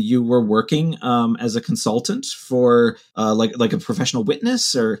when you were working as a consultant for like a professional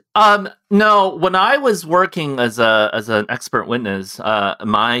witness, or? No, when I was working as an expert witness,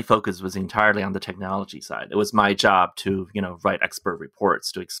 my focus was entirely on the technology side. It was my job to write expert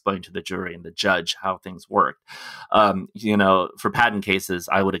reports to explain to the jury and the judge how things worked. For patent cases,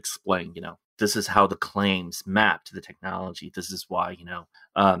 I would explain, this is how the claims map to the technology. This is why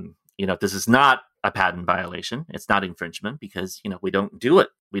this is not a patent violation. It's not infringement because, we don't do it.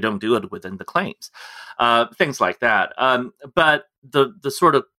 We don't do it within the claims. Things like that. But the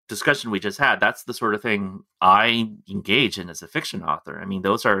sort of discussion we just had, that's the sort of thing I engage in as a fiction author. I mean,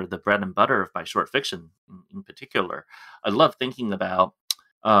 those are the bread and butter of my short fiction in particular. I love thinking about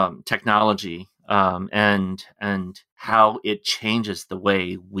technology and how it changes the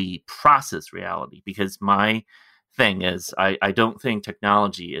way we process reality, because my thing is, I don't think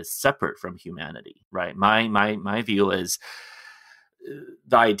technology is separate from humanity, right? My view is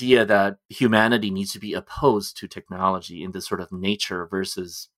the idea that humanity needs to be opposed to technology in this sort of nature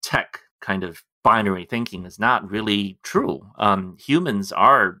versus tech kind of binary thinking is not really true. Humans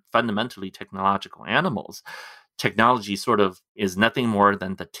are fundamentally technological animals. Technology sort of is nothing more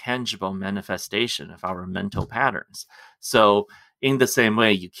than the tangible manifestation of our mental patterns. So in the same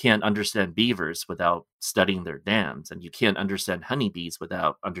way, you can't understand beavers without studying their dams, and you can't understand honeybees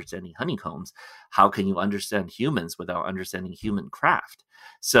without understanding honeycombs. How can you understand humans without understanding human craft?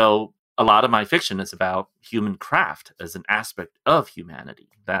 So a lot of my fiction is about human craft as an aspect of humanity,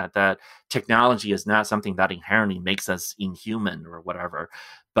 that technology is not something that inherently makes us inhuman or whatever,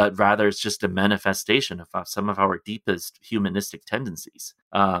 but rather it's just a manifestation of some of our deepest humanistic tendencies.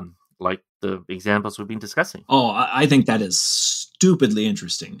 Like the examples we've been discussing. Oh, I think that is stupidly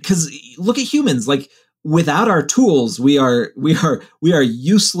interesting. Because look at humans. Like, without our tools, we are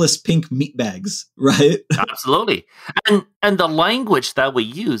useless pink meatbags, right? Absolutely. And the language that we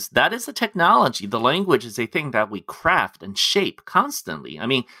use, that is a technology. The language is a thing that we craft and shape constantly. I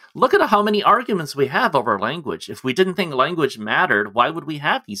mean, look at how many arguments we have over language. If we didn't think language mattered, why would we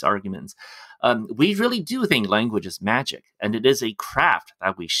have these arguments? We really do think language is magic, and it is a craft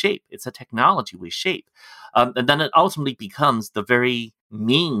that we shape. It's a technology we shape. And then it ultimately becomes the very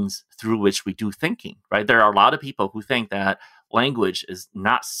means through which we do thinking, right? There are a lot of people who think that language is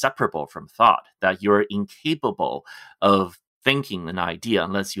not separable from thought, that you're incapable of thinking an idea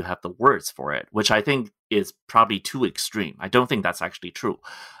unless you have the words for it, which I think is probably too extreme. I don't think that's actually true.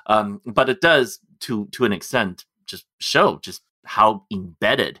 But it does, to an extent, just show just how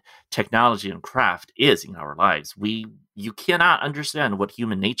embedded technology and craft is in our lives. You cannot understand what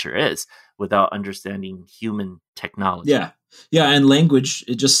human nature is without understanding human technology. Yeah, and language,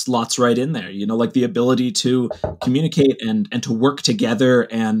 it just slots right in there. You know, like the ability to communicate and to work together,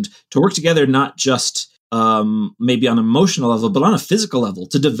 and to work together not just maybe on an emotional level, but on a physical level,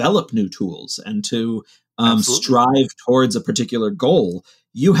 to develop new tools and to strive towards a particular goal.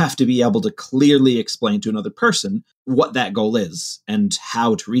 You have to be able to clearly explain to another person what that goal is and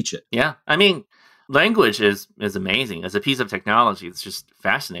how to reach it. Yeah, I mean, language is amazing. As a piece of technology, it's just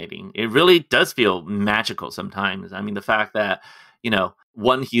fascinating. It really does feel magical sometimes. I mean, the fact that,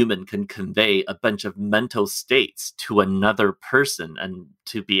 one human can convey a bunch of mental states to another person, and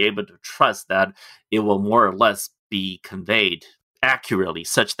to be able to trust that it will more or less be conveyed accurately,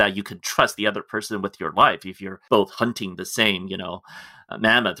 such that you can trust the other person with your life. If you're both hunting the same,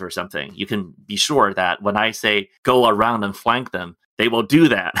 mammoth or something, you can be sure that when I say go around and flank them, they will do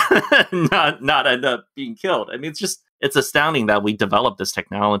that, not end up being killed. I mean, it's astounding that we developed this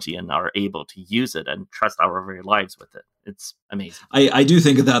technology and are able to use it and trust our very lives with it. It's amazing. I do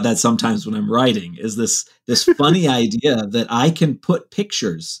think about that sometimes when I'm writing, is this funny idea that I can put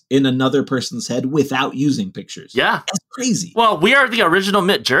pictures in another person's head without using pictures. Yeah. That's crazy. Well, we are the original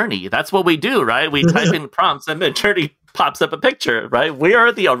Midjourney. That's what we do, right? We type in prompts and Midjourney pops up a picture, right? We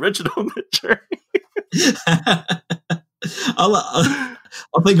are the original Midjourney.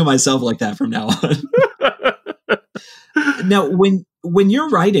 I'll think of myself like that from now on. Now, when you're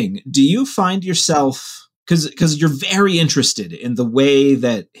writing, do you find yourself, because you're very interested in the way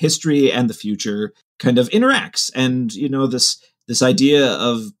that history and the future kind of interacts, and this idea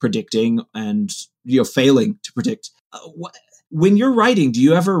of predicting and failing to predict. When you're writing, do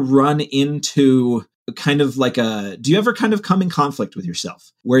you ever run into do you ever kind of come in conflict with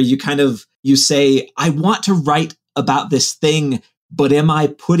yourself, where you say, I want to write about this thing, but am I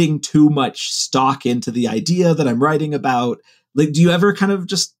putting too much stock into the idea that I'm writing about? Like, do you ever kind of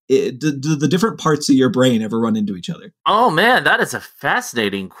just, do the different parts of your brain ever run into each other? Oh man, that is a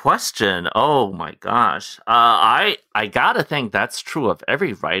fascinating question. Oh my gosh. I gotta think that's true of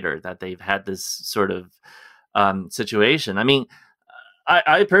every writer, that they've had this sort of situation. I mean,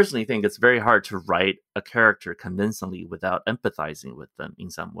 I personally think it's very hard to write a character convincingly without empathizing with them in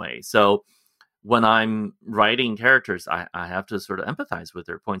some way. So when I'm writing characters, I have to sort of empathize with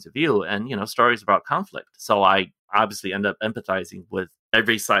their points of view, and, stories about conflict. So I obviously end up empathizing with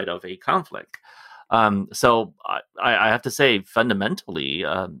every side of a conflict. So I have to say, fundamentally,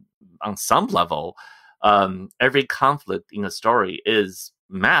 on some level, every conflict in a story is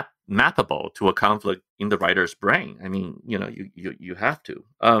mappable to a conflict in the writer's brain. I mean, you have to.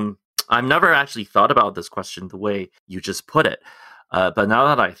 I've never actually thought about this question the way you just put it. But now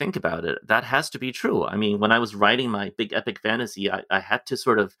that I think about it, that has to be true. I mean, when I was writing my big epic fantasy, I had to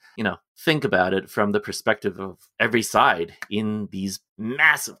sort of, think about it from the perspective of every side in these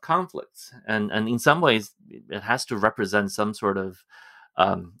massive conflicts. And in some ways, it has to represent some sort of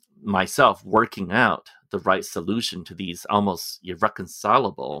myself working out the right solution to these almost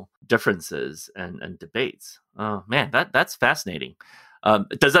irreconcilable differences and debates. Oh man, that's fascinating.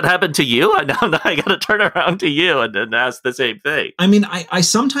 Does that happen to you? Now I got to turn around to you and ask the same thing. I mean, I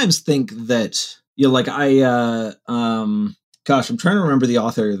sometimes think that, like gosh, I'm trying to remember the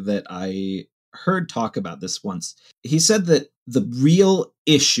author that I heard talk about this once. He said that the real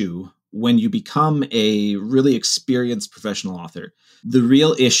issue when you become a really experienced professional author, the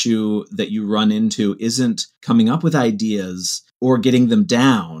real issue that you run into isn't coming up with ideas or getting them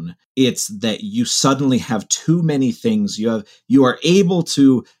down. It's that you suddenly have too many things. You are able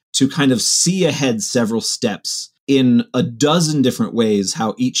to kind of see ahead several steps in a dozen different ways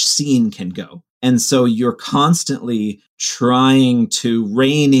how each scene can go. And so you're constantly trying to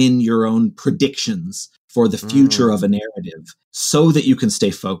rein in your own predictions for the future of a narrative so that you can stay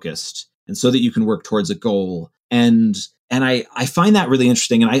focused and so that you can work towards a goal. And I find that really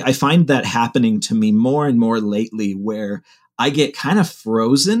interesting. And I find that happening to me more and more lately, where I get kind of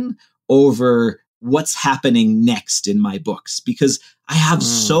frozen over what's happening next in my books, because I have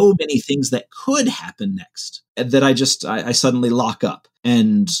so many things that could happen next that I suddenly lock up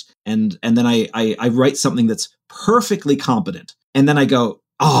and then I write something that's perfectly competent. And then I go,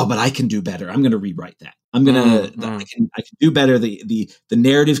 oh, but I can do better. I'm going to rewrite that. I can do better. The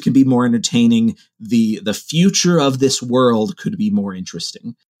narrative can be more entertaining. The future of this world could be more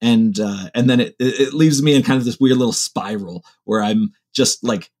interesting. And then it leaves me in kind of this weird little spiral where I'm just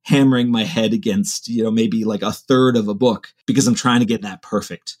like hammering my head against, maybe like a third of a book because I'm trying to get that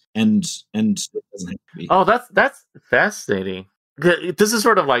perfect. And it doesn't have to be. Oh, that's fascinating. This is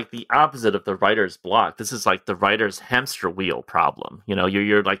sort of like the opposite of the writer's block. This is like the writer's hamster wheel problem.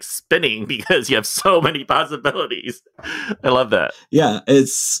 You're like spinning because you have so many possibilities. I love that. Yeah,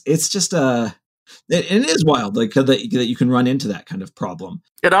 it's just it is wild, like that you can run into that kind of problem.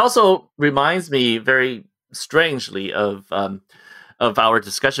 It also reminds me very strangely of our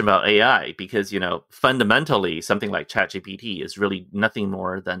discussion about AI, because, fundamentally something like ChatGPT is really nothing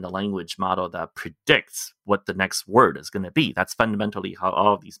more than a language model that predicts what the next word is going to be. That's fundamentally how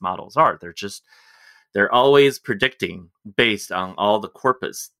all of these models are. They're always predicting based on all the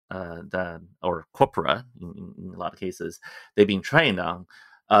corpus, or corpora in a lot of cases, they've been trained on.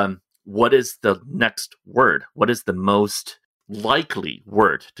 What is the next word? What is the most likely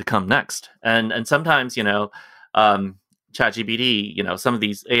word to come next? And sometimes, ChatGPT, some of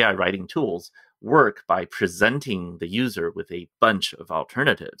these AI writing tools work by presenting the user with a bunch of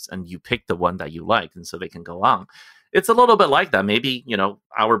alternatives, and you pick the one that you like, and so they can go on. It's a little bit like that. Maybe,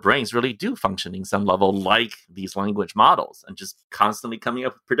 our brains really do function in some level like these language models and just constantly coming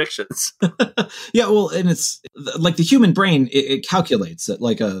up with predictions. Yeah, well, and it's like the human brain, it calculates at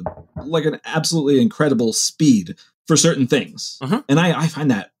like an absolutely incredible speed for certain things. Mm-hmm. And I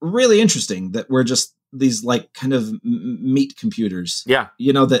find that really interesting, that we're just these like kind of meat computers,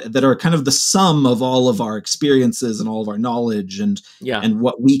 that are kind of the sum of all of our experiences and all of our knowledge and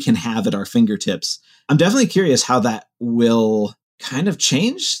what we can have at our fingertips. I'm definitely curious how that will kind of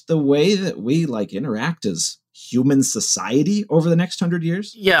change the way that we like interact as human society over the next 100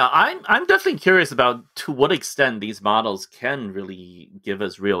 years. Yeah, I'm definitely curious about to what extent these models can really give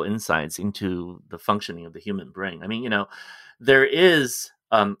us real insights into the functioning of the human brain. I mean, there is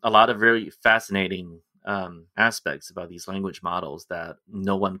a lot of very fascinating aspects about these language models that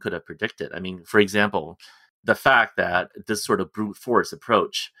no one could have predicted. I mean, for example, the fact that this sort of brute force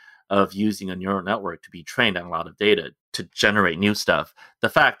approach of using a neural network to be trained on a lot of data to generate new stuff, the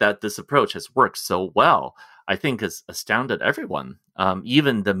fact that this approach has worked so well, I think has astounded everyone.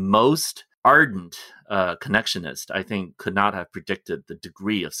 Even the most ardent connectionist, I think, could not have predicted the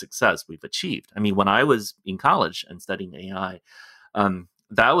degree of success we've achieved. I mean, when I was in college and studying AI,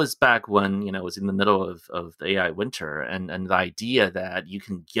 that was back when, it was in the middle of the AI winter, and the idea that you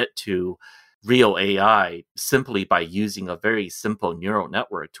can get to real AI simply by using a very simple neural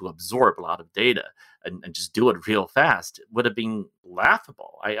network to absorb a lot of data and just do it real fast would have been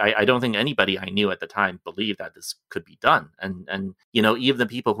laughable. I don't think anybody I knew at the time believed that this could be done. And even the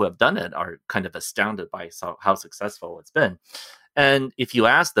people who have done it are kind of astounded by how successful it's been. And if you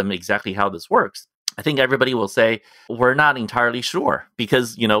ask them exactly how this works, I think everybody will say, we're not entirely sure,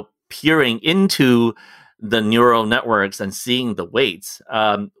 because, peering into the neural networks and seeing the weights,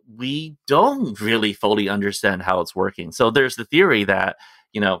 we don't really fully understand how it's working. So there's the theory that,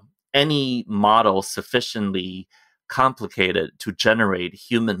 any model sufficiently complicated to generate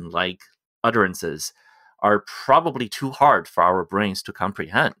human-like utterances are probably too hard for our brains to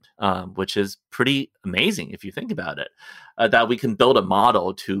comprehend, which is pretty amazing if you think about it, that we can build a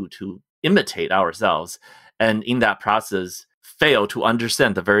model to imitate ourselves, and in that process fail to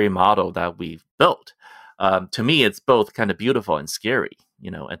understand the very model that we've built. to me, it's both kind of beautiful and scary,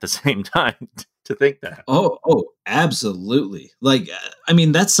 at the same time to think that. Oh, absolutely. Like, I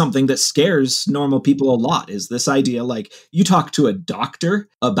mean, that's something that scares normal people a lot, is this idea, like, you talk to a doctor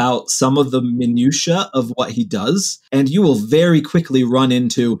about some of the minutia of what he does, and you will very quickly run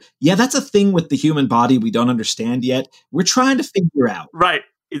into, yeah, that's a thing with the human body we don't understand yet. We're trying to figure out. Right,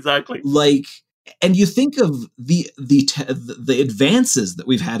 exactly. Like, and you think of the advances that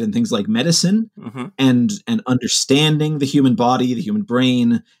we've had in things like medicine and understanding the human body, the human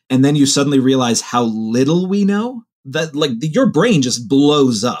brain, and then you suddenly realize how little we know. That, like, your brain just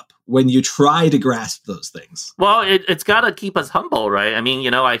blows up when you try to grasp those things. Well, it's got to keep us humble, right? I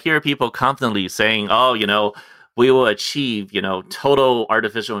mean, I hear people confidently saying, "Oh, we will achieve, total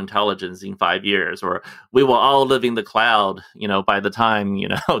artificial intelligence in 5 years, or we will all live in the cloud, by the time,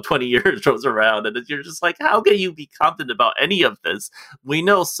 20 years rolls around." And you're just like, how can you be confident about any of this? We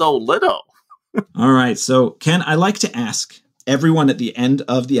know so little. All right. So, Ken, I like to ask everyone at the end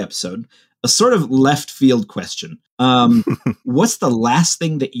of the episode a sort of left field question. What's the last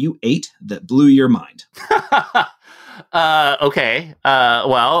thing that you ate that blew your mind? Okay.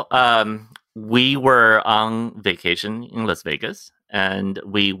 We were on vacation in Las Vegas, and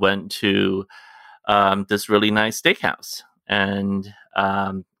we went to this really nice steakhouse. And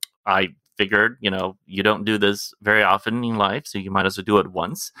I figured, you don't do this very often in life, so you might as well do it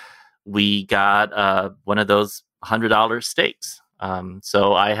once. We got one of those $100 steaks.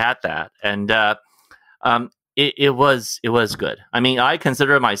 So I had that, and it was good. I mean, I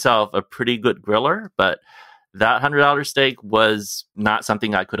consider myself a pretty good griller, but that $100 steak was not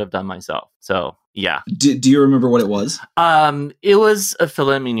something I could have done myself. So yeah. Do you remember what it was? It was a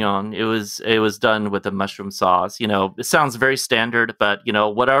filet mignon. It was done with a mushroom sauce. It sounds very standard, but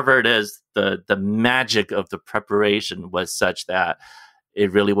whatever it is, the magic of the preparation was such that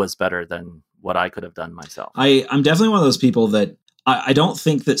it really was better than what I could have done myself. I'm definitely one of those people that I don't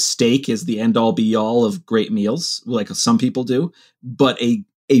think that steak is the end all be all of great meals, like some people do, but a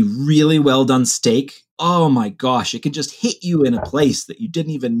really well done steak, oh my gosh, it can just hit you in a place that you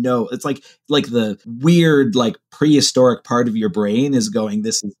didn't even know. It's like the weird, like, prehistoric part of your brain is going,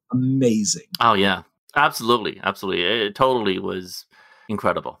 this is amazing. Oh yeah, absolutely. It totally was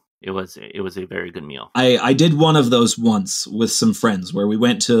incredible. It was a very good meal. I did one of those once with some friends where we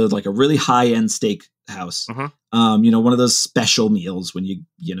went to like a really high end steak house. One of those special meals when you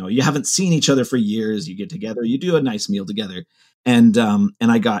haven't seen each other for years, you get together, you do a nice meal together. And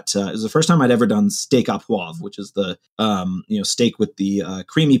I got, it was the first time I'd ever done steak à poivre, which is the, steak with the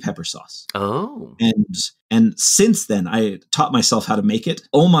creamy pepper sauce. Oh. And since then I taught myself how to make it.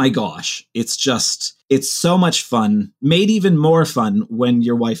 Oh my gosh. It's so much fun, made even more fun when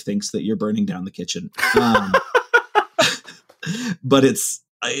your wife thinks that you're burning down the kitchen. But it's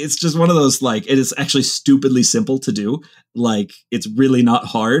just one of those, like, it is actually stupidly simple to do. Like, it's really not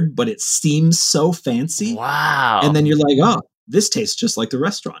hard, but it seems so fancy. Wow. And then you're like, oh, this tastes just like the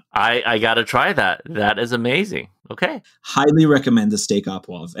restaurant. I got to try that. That is amazing. Okay. Highly recommend the steak à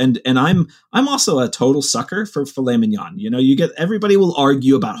poivre. And I'm also a total sucker for filet mignon. Everybody will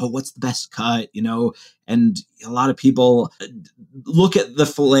argue about, what's the best cut, and a lot of people look at the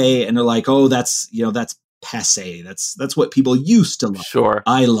filet and they're like, oh, that's passe. That's what people used to love. Sure.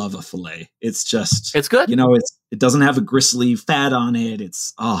 I love a filet. It's good. It doesn't have a gristly fat on it.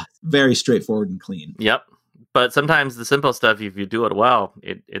 It's very straightforward and clean. Yep. But sometimes the simple stuff, if you do it well,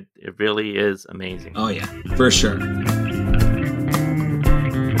 it really is amazing. Oh yeah, for sure.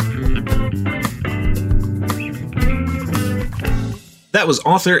 That was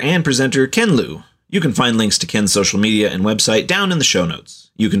author and presenter Ken Liu. You can find links to Ken's social media and website down in the show notes.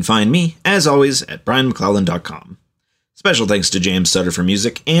 You can find me, as always, at brianmcclellan.com. Special thanks to James Sutter for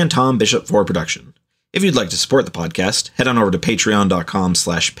music and Tom Bishop for production. If you'd like to support the podcast, head on over to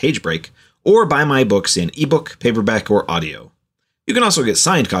patreon.com/pagebreak or buy my books in ebook, paperback, or audio. You can also get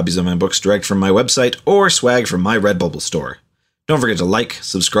signed copies of my books direct from my website or swag from my Redbubble store. Don't forget to like,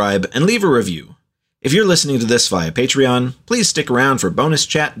 subscribe, and leave a review. If you're listening to this via Patreon, please stick around for bonus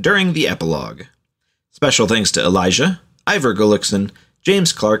chat during the epilogue. Special thanks to Elijah, Ivor Gullickson,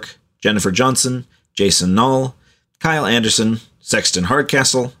 James Clark, Jennifer Johnson, Jason Knoll, Kyle Anderson, Sexton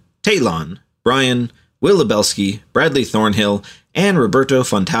Hardcastle, Talon, Brian, Will Lebelski, Bradley Thornhill, and Roberto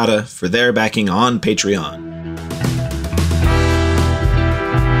Fontata for their backing on Patreon.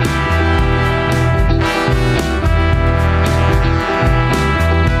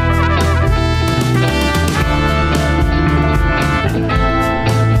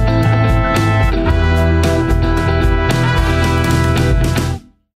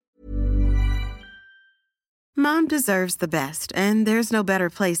 Mom deserves the best, and there's no better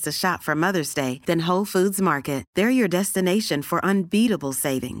place to shop for Mother's Day than Whole Foods Market. They're your destination for unbeatable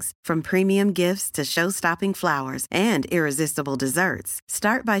savings, from premium gifts to show-stopping flowers and irresistible desserts.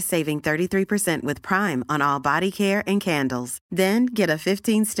 Start by saving 33% with Prime on all body care and candles. Then get a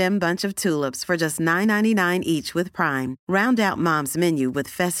 15-stem bunch of tulips for just $9.99 each with Prime. Round out Mom's menu with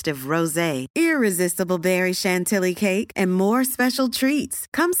festive rosé, irresistible berry chantilly cake, and more special treats.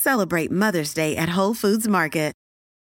 Come celebrate Mother's Day at Whole Foods Market.